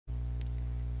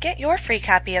Get your free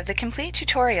copy of the complete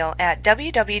tutorial at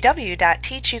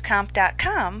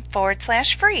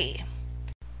www.teachucomp.com/free.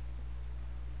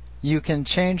 You can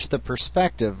change the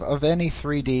perspective of any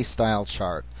 3D style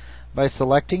chart by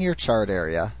selecting your chart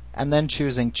area and then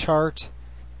choosing Chart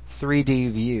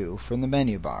 3D View from the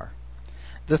menu bar.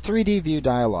 The 3D View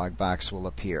dialog box will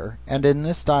appear, and in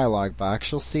this dialog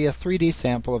box you'll see a 3D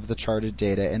sample of the charted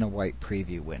data in a white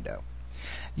preview window.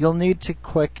 You'll need to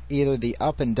click either the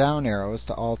up and down arrows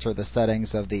to alter the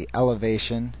settings of the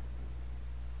elevation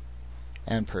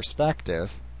and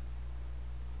perspective,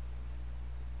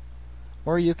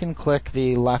 or you can click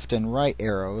the left and right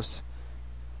arrows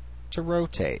to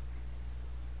rotate.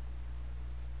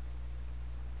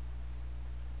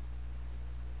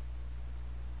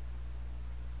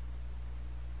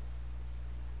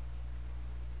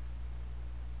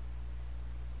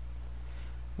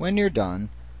 When you're done,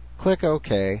 click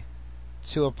OK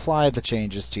to apply the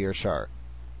changes to your chart.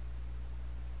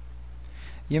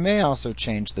 You may also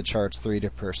change the chart's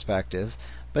 3D perspective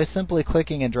by simply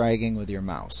clicking and dragging with your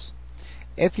mouse.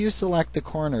 If you select the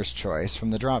corners choice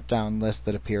from the drop-down list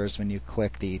that appears when you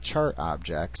click the chart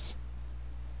objects,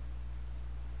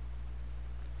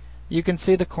 you can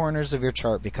see the corners of your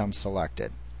chart become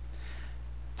selected.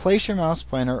 Place your mouse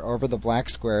pointer over the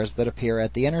black squares that appear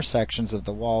at the intersections of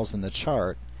the walls in the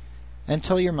chart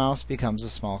until your mouse becomes a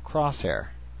small crosshair.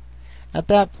 At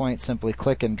that point, simply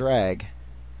click and drag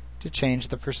to change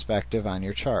the perspective on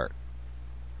your chart.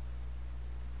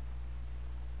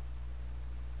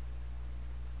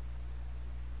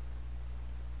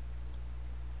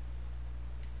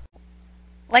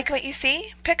 Like what you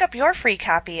see? Pick up your free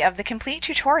copy of the complete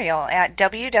tutorial at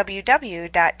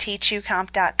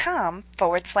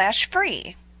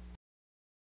www.teachucomp.com/free.